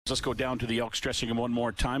Let's go down to the Elks dressing room one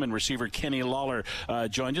more time, and receiver Kenny Lawler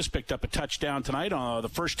joined us, picked up a touchdown tonight, the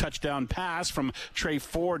first touchdown pass from Trey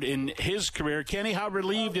Ford in his career. Kenny, how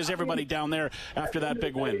relieved is everybody down there after that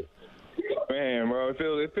big win? Man, bro,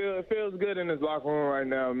 it feels good in this locker room right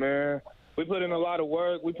now, man. We put in a lot of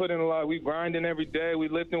work. We grinding every day. We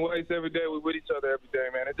lifting weights every day. We with each other every day,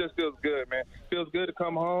 man. It just feels good, man. It feels good to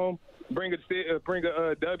come home, bring a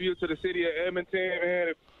W to the city of Edmonton, man.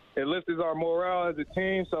 It lifts our morale as a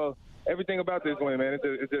team. So everything about this win, man,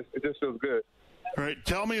 it just feels good. All right,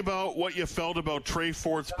 tell me about what you felt about Trey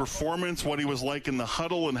Ford's performance, what he was like in the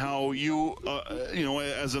huddle, and how you,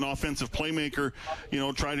 as an offensive playmaker,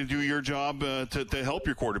 try to do your job to help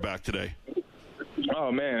your quarterback today.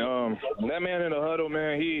 Oh man, that man in the huddle,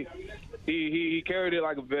 man, he carried it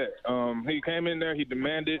like a vet. He came in there, he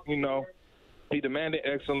demanded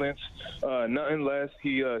excellence, nothing less.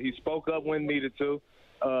 He spoke up when needed to.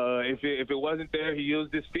 If it wasn't there, he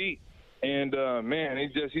used his feet. And man, he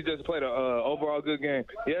just played a overall good game.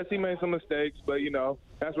 Yes, he made some mistakes, but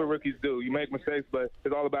that's what rookies do. You make mistakes, but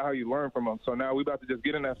it's all about how you learn from them. So now we about to just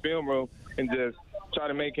get in that film room and just try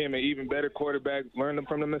to make him an even better quarterback, learn them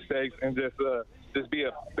from the mistakes, and just be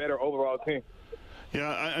a better overall team.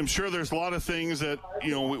 Yeah, I'm sure there's a lot of things that,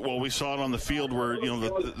 we saw it on the field where,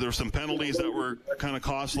 there's some penalties that were kind of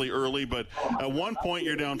costly early, but at one point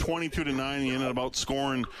you're down 22-9, you ended up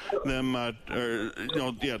outscoring them,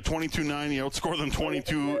 22-9, you outscore them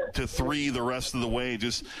 22-3 the rest of the way.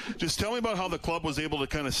 Just tell me about how the club was able to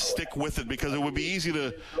kind of stick with it, because it would be easy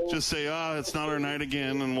to just say, it's not our night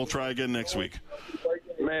again, and we'll try again next week.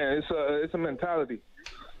 Man, it's a mentality.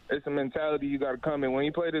 It's a mentality you got to come in. When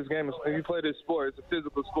you play this game, when you play this sport, it's a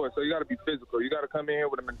physical sport, so you got to be physical. You got to come in here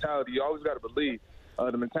with a mentality. You always got to believe.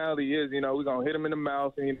 The mentality is, we're going to hit them in the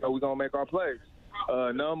mouth, and, we're going to make our plays.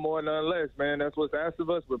 None more, none less, man. That's what's asked of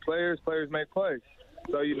us. We're players. Players make plays.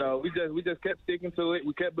 So, we just kept sticking to it.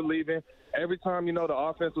 We kept believing. Every time, the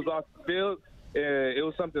offense was off the field, it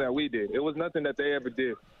was something that we did. It was nothing that they ever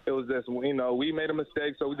did. It was just, we made a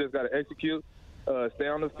mistake, so we just got to execute. Stay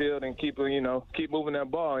on the field and keep moving that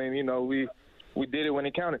ball, and we did it when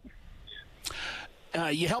it counted.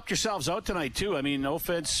 You helped yourselves out tonight too. I mean,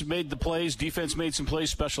 offense made the plays, defense made some plays,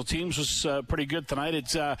 special teams was pretty good tonight.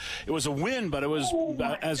 It was a win, but it was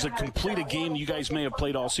as a completed game you guys may have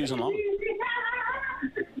played all season long.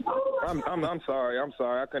 I'm sorry.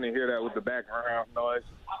 I couldn't hear that with the background noise.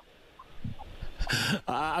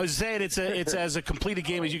 I was saying it's as a completed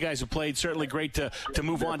game as you guys have played. Certainly great to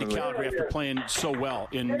move on to Calgary after playing so well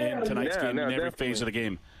in tonight's game in every phase of the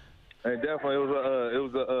game. Hey, definitely, it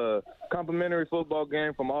was a complimentary football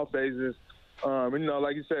game from all phases.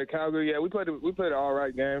 Like you said, Calgary. Yeah, we played an all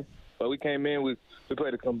right game, but we came in, we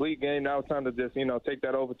played a complete game. Now it's time to just take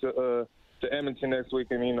that over to Edmonton next week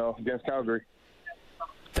and against Calgary.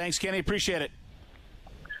 Thanks, Kenny. Appreciate it.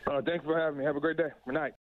 Thanks for having me. Have a great day. Good night.